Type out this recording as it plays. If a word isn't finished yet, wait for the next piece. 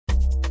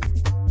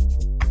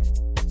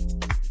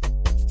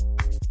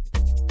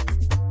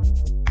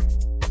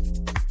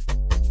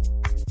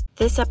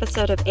This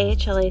episode of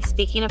AHLA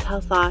Speaking of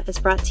Health Law is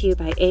brought to you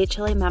by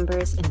AHLA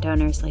members and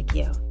donors like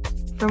you.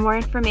 For more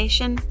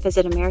information,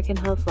 visit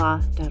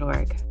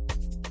AmericanHealthLaw.org.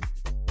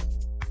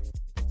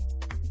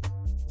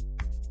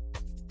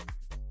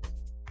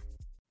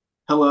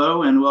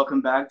 Hello, and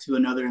welcome back to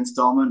another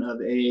installment of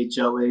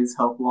AHLA's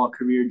Health Law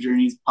Career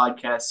Journeys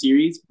podcast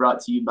series brought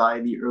to you by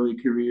the Early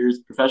Careers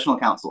Professional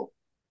Council.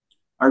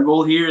 Our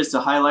goal here is to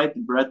highlight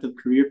the breadth of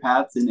career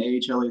paths in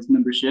AHLA's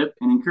membership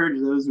and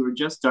encourage those who are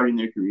just starting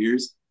their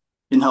careers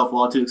in health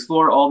law to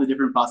explore all the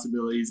different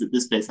possibilities that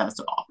this space has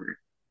to offer.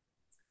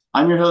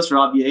 I'm your host,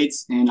 Rob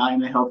Yates, and I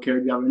am a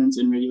healthcare governance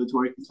and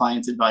regulatory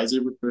compliance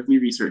advisor with Berkeley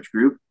Research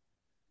Group.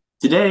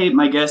 Today,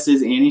 my guest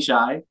is Annie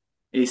Shieh,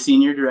 a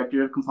senior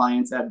director of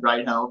compliance at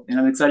Bright Health, and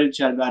I'm excited to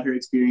chat about her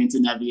experience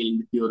in navigating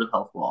the field of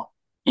health law.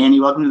 Annie,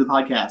 welcome to the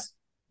podcast.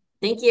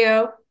 Thank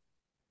you.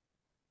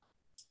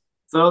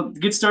 So to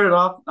get started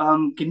off,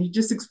 can you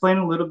just explain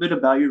a little bit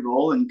about your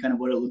role and kind of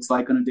what it looks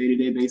like on a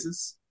day-to-day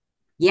basis?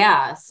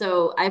 Yeah,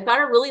 so I've got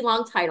a really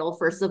long title.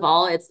 First of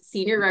all, it's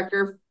Senior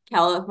Director of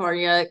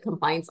California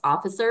Compliance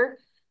Officer.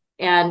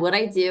 And what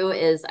I do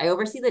is I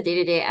oversee the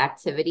day-to-day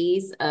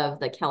activities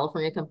of the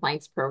California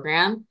Compliance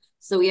Program.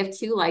 So we have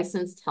 2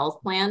 licensed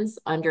health plans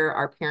under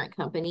our parent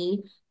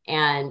company,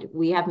 and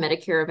we have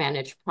Medicare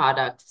Advantage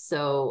product.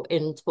 So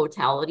in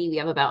totality, we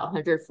have about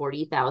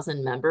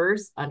 140,000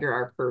 members under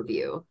our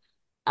purview.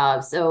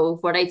 So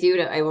what I do,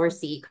 I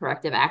oversee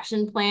corrective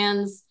action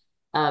plans,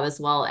 as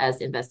well as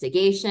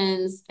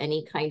investigations,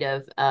 any kind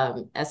of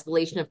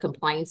escalation of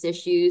compliance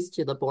issues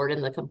to the board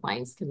and the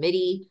compliance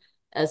committee,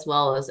 as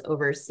well as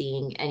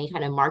overseeing any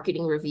kind of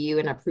marketing review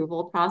and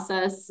approval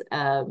process,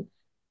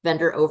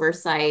 vendor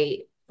oversight,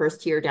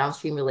 first-tier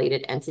downstream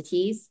related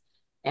entities,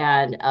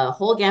 and a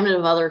whole gamut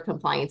of other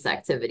compliance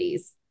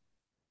activities.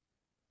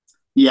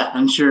 Yeah,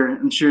 I'm sure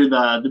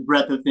the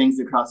breadth of things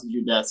that crosses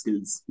your desk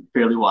is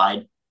fairly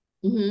wide.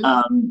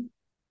 Mm-hmm.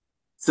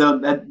 So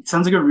that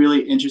sounds like a really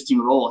interesting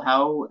role.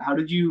 How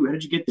did you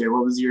get there?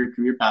 What was your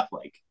career path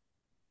like?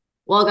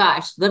 Well,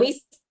 gosh, let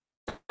me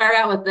start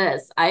out with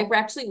this. I've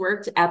actually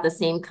worked at the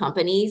same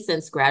company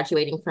since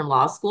graduating from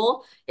law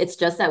school. It's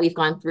just that we've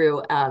gone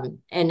through,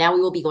 and now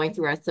we will be going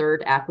through our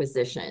 3rd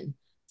acquisition.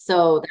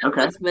 So that's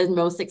what's been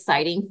most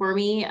exciting for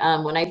me.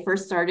 When I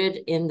first started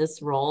in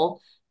this role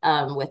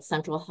with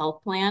Central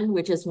Health Plan,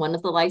 which is one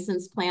of the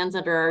licensed plans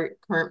under our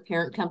current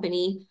parent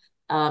company,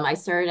 I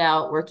started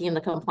out working in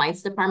the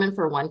compliance department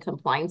for one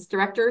compliance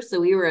director.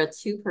 So we were a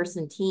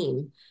 2-person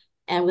team.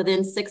 And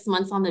within 6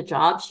 months on the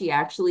job, she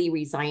actually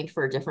resigned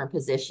for a different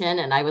position,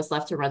 and I was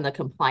left to run the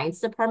compliance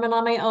department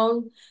on my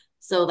own.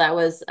 So that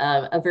was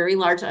a very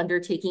large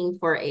undertaking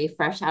for a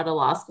fresh out of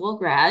law school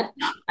grad.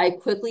 I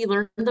quickly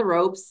learned the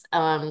ropes,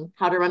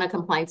 how to run a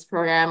compliance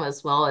program,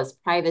 as well as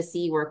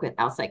privacy, work with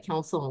outside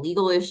counsel and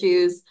legal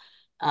issues.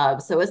 So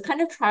it was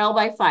kind of trial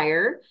by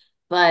fire.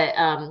 But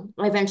I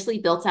eventually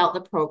built out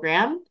the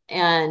program.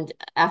 And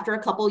after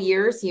a couple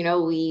years,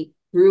 we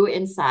grew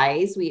in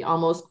size. We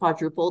almost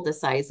quadrupled the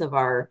size of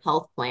our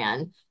health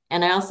plan.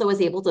 And I also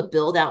was able to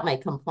build out my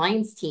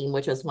compliance team,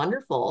 which was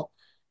wonderful.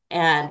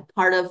 And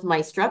part of my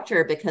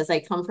structure, because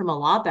I come from a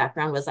law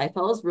background, was I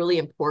felt it was really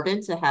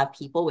important to have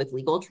people with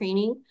legal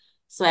training.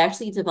 So I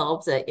actually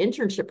developed an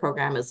internship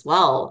program as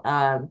well,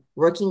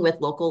 working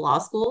with local law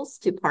schools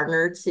to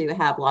partner to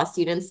have law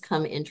students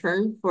come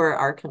intern for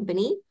our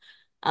company.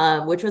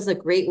 Which was a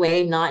great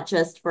way, not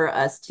just for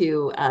us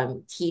to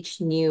teach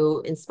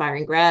new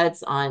inspiring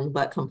grads on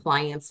what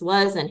compliance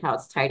was and how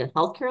it's tied to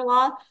healthcare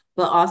law,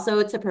 but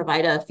also to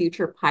provide a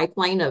future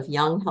pipeline of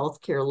young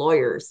healthcare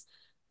lawyers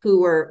who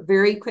were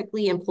very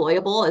quickly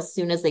employable as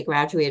soon as they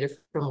graduated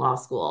from law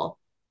school.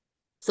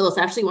 So it's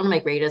actually one of my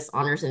greatest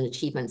honors and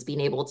achievements,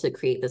 being able to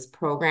create this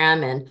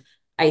program. And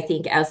I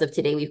think as of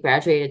today, we've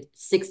graduated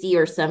 60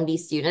 or 70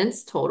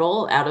 students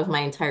total out of my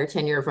entire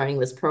tenure of running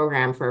this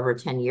program for over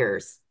 10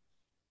 years.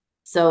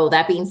 So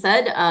that being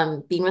said,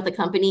 being with the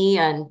company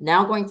and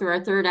now going through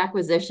our 3rd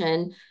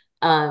acquisition,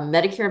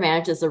 Medicare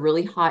Advantage is a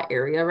really hot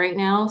area right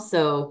now.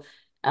 So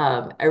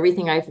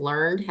everything I've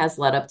learned has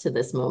led up to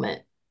this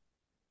moment.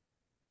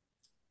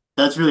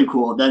 That's really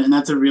cool. And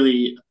that's a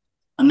really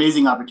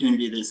amazing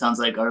opportunity that it sounds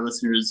like our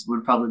listeners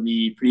would probably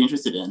be pretty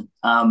interested in.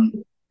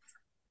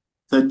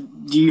 So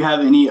do you have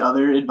any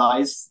other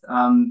advice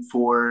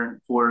for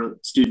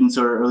students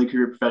or early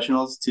career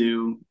professionals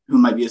who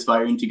might be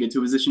aspiring to get to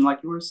a position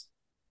like yours?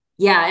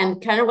 Yeah,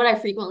 and kind of what I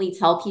frequently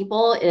tell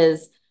people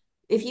is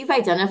if you've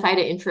identified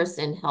an interest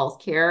in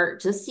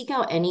healthcare, just seek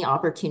out any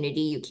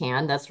opportunity you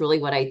can. That's really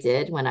what I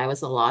did when I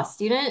was a law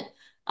student.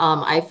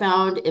 I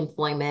found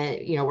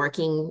employment,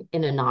 working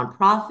in a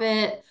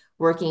nonprofit,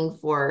 working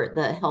for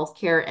the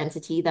healthcare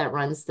entity that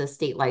runs the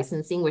state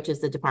licensing, which is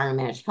the Department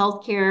of Managed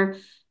Healthcare.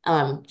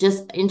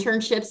 Just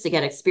internships to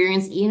get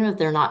experience, even if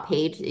they're not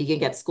paid, you can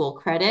get school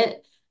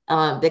credit.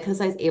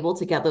 Because I was able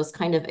to get those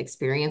kind of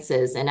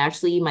experiences. And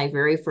actually, my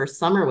very first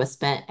summer was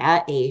spent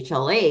at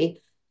AHLA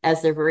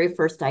as their very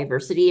first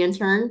diversity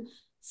intern.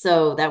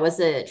 So that was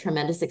a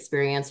tremendous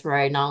experience where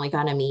I not only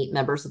got to meet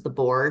members of the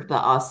board,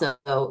 but also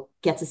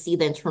get to see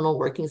the internal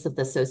workings of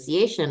the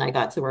association. I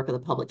got to work with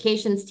the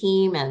publications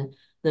team and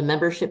the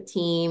membership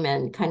team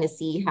and kind of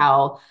see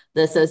how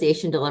the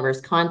association delivers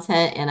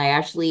content. And I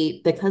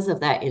actually, because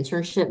of that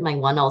internship, my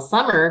 1L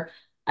summer,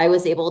 I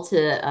was able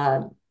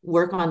to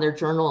work on their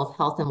Journal of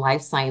Health and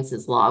Life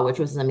Sciences Law, which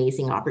was an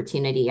amazing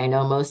opportunity. I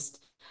know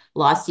most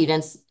law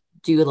students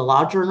do the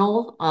law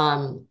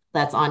journal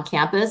that's on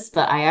campus,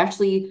 but I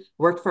actually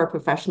worked for a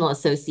professional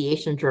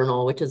association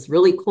journal, which is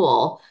really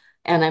cool.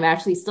 And I'm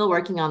actually still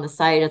working on the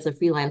site as a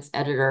freelance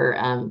editor,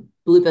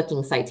 blue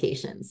booking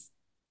citations.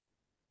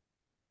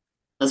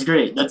 That's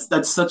great.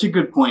 That's such a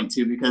good point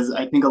too, because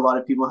I think a lot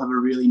of people have a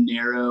really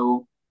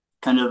narrow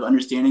kind of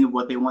understanding of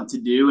what they want to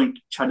do and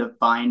try to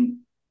find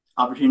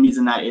opportunities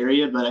in that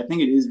area. But I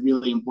think it is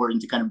really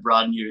important to kind of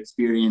broaden your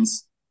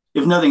experience,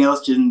 if nothing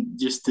else,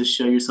 just to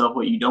show yourself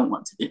what you don't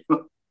want to do.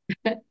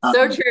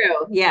 So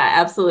true. Yeah,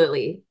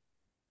 absolutely.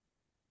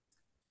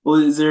 Well,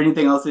 is there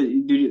anything else that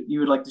you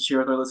would like to share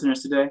with our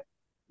listeners today?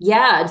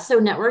 Yeah, so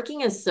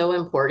networking is so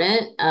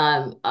important.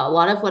 A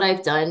lot of what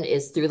I've done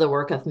is through the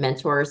work of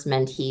mentors,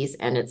 mentees,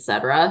 and et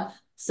cetera.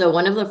 So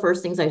one of the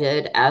first things I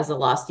did as a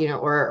law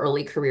student or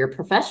early career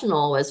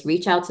professional was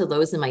reach out to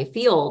those in my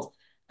field,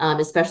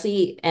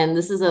 especially, and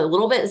this is a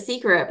little bit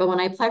secret, but when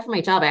I applied for my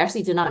job, I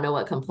actually did not know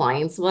what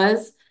compliance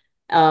was.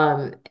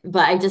 But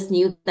I just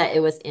knew that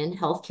it was in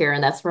healthcare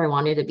and that's where I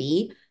wanted to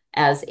be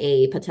as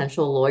a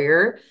potential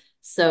lawyer.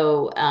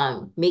 So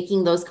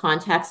making those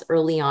contacts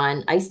early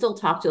on, I still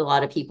talk to a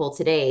lot of people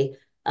today.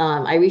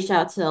 I reached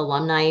out to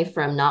alumni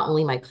from not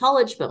only my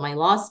college, but my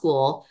law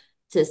school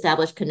to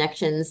establish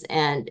connections.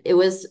 And it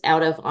was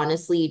out of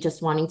honestly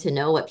just wanting to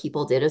know what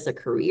people did as a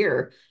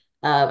career.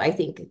 I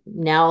think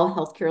now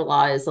healthcare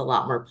law is a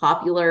lot more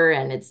popular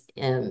and it's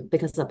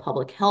because of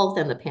public health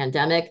and the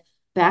pandemic.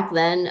 Back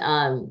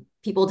then,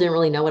 people didn't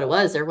really know what it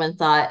was. Everyone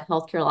thought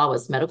healthcare law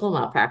was medical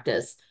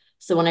malpractice.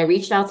 So when I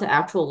reached out to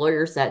actual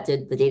lawyers that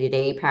did the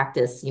day-to-day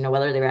practice,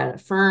 whether they were at a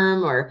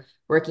firm or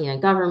working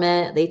in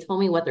government, they told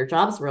me what their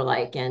jobs were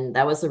like. And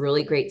that was a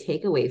really great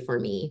takeaway for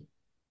me.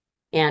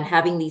 And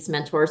having these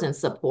mentors and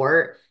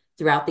support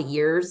throughout the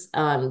years,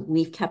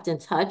 we've kept in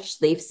touch.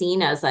 They've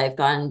seen as I've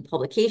gotten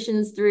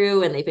publications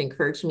through and they've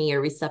encouraged me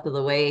every step of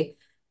the way.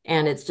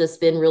 And it's just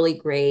been really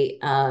great.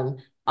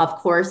 Of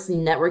course,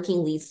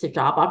 networking leads to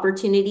job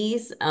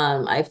opportunities.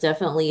 I've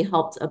definitely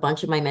helped a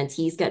bunch of my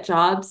mentees get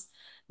jobs,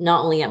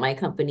 not only at my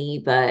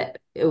company, but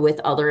with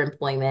other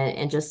employment,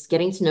 and just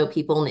getting to know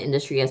people in the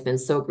industry has been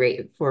so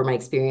great for my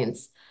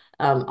experience,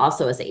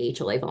 also as an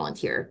AHLA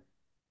volunteer.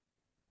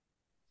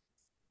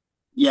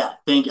 Yeah,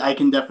 I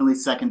can definitely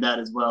second that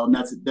as well. And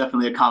that's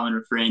definitely a common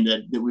refrain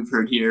that we've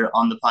heard here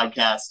on the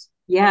podcast.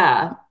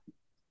 Yeah.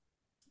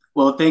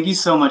 Well, thank you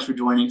so much for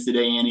joining us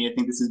today, Annie. I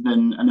think this has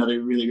been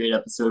another really great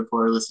episode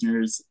for our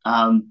listeners.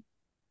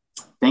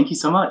 Thank you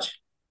so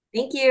much.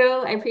 Thank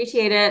you. I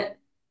appreciate it.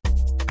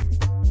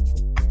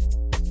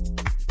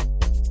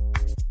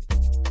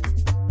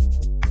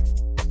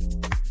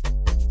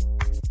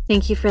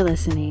 Thank you for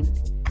listening.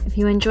 If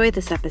you enjoyed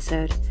this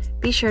episode,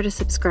 be sure to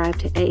subscribe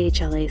to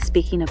AHLA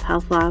Speaking of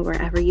Health Law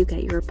wherever you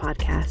get your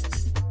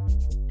podcasts.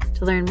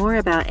 To learn more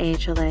about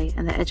AHLA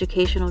and the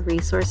educational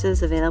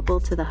resources available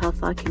to the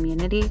health law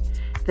community,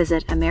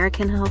 visit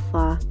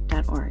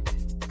AmericanHealthLaw.org.